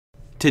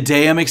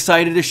Today I'm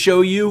excited to show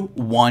you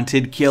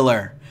Wanted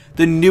Killer,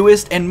 the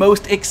newest and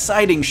most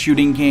exciting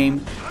shooting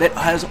game that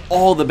has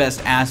all the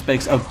best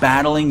aspects of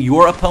battling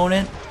your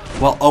opponent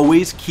while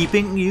always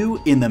keeping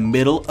you in the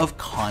middle of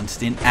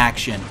constant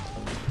action.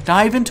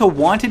 Dive into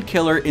Wanted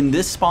Killer in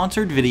this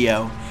sponsored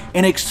video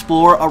and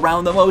explore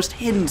around the most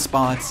hidden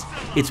spots,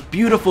 its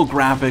beautiful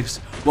graphics,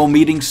 while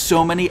meeting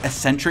so many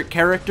eccentric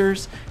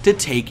characters to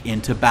take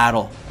into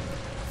battle.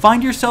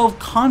 Find yourself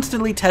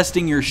constantly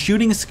testing your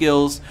shooting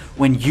skills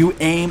when you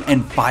aim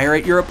and fire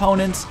at your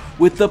opponents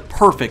with the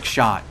perfect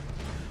shot.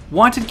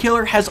 Wanted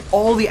Killer has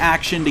all the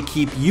action to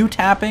keep you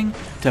tapping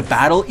to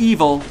battle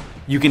evil.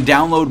 You can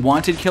download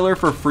Wanted Killer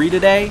for free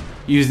today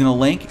using the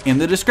link in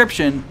the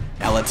description.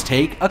 Now let's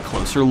take a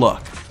closer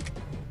look.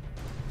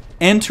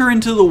 Enter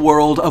into the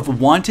world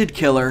of Wanted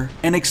Killer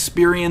and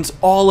experience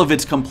all of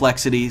its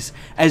complexities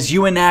as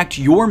you enact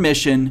your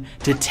mission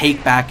to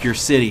take back your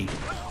city,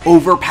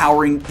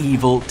 overpowering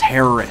evil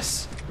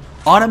terrorists.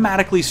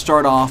 Automatically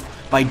start off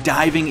by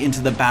diving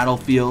into the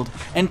battlefield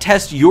and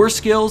test your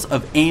skills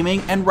of aiming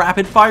and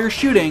rapid fire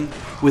shooting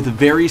with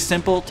very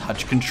simple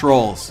touch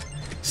controls.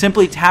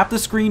 Simply tap the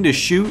screen to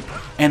shoot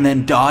and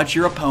then dodge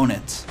your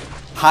opponents,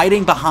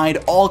 hiding behind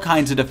all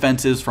kinds of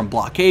defenses from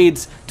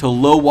blockades to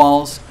low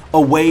walls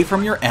away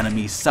from your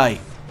enemy's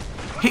sight.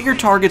 Hit your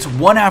targets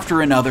one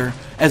after another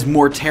as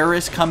more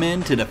terrorists come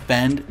in to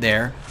defend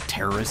their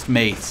terrorist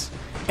mates.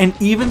 And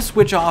even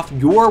switch off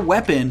your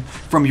weapon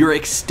from your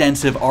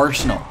extensive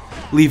arsenal,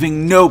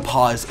 leaving no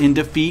pause in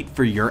defeat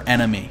for your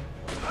enemy.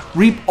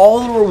 Reap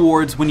all the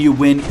rewards when you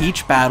win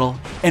each battle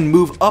and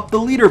move up the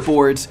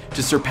leaderboards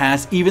to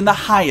surpass even the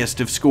highest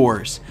of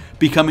scores,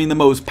 becoming the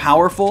most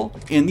powerful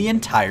in the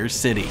entire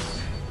city.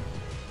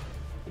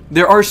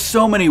 There are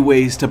so many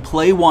ways to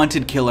play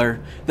Wanted Killer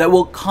that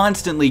will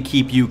constantly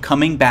keep you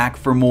coming back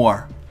for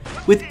more.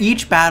 With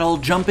each battle,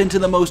 jump into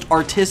the most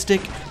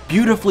artistic,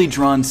 beautifully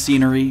drawn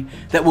scenery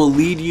that will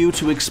lead you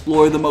to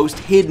explore the most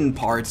hidden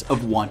parts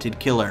of Wanted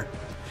Killer,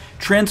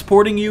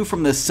 transporting you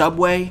from the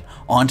subway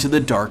onto the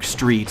dark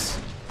streets.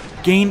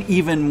 Gain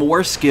even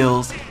more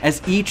skills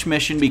as each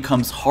mission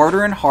becomes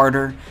harder and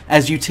harder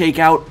as you take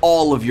out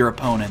all of your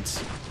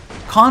opponents.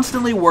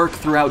 Constantly work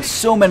throughout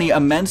so many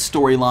immense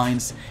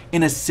storylines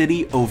in a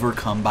city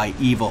overcome by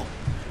evil,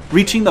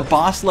 reaching the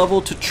boss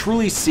level to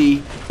truly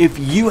see if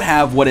you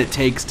have what it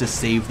takes to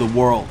save the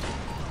world.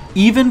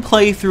 Even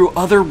play through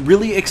other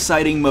really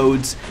exciting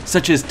modes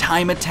such as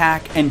time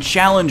attack and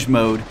challenge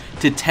mode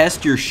to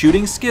test your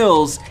shooting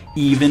skills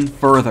even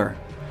further.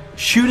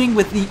 Shooting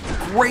with the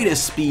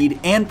greatest speed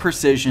and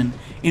precision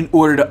in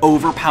order to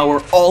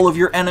overpower all of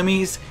your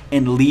enemies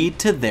and lead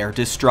to their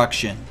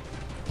destruction.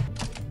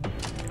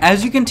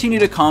 As you continue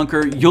to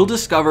conquer, you'll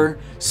discover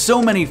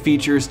so many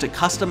features to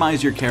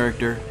customize your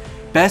character,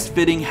 best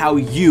fitting how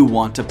you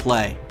want to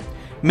play.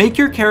 Make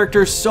your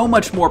character so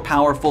much more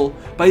powerful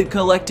by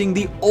collecting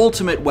the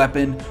ultimate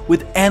weapon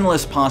with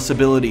endless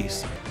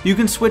possibilities. You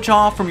can switch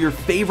off from your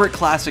favorite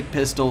classic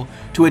pistol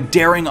to a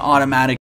daring automatic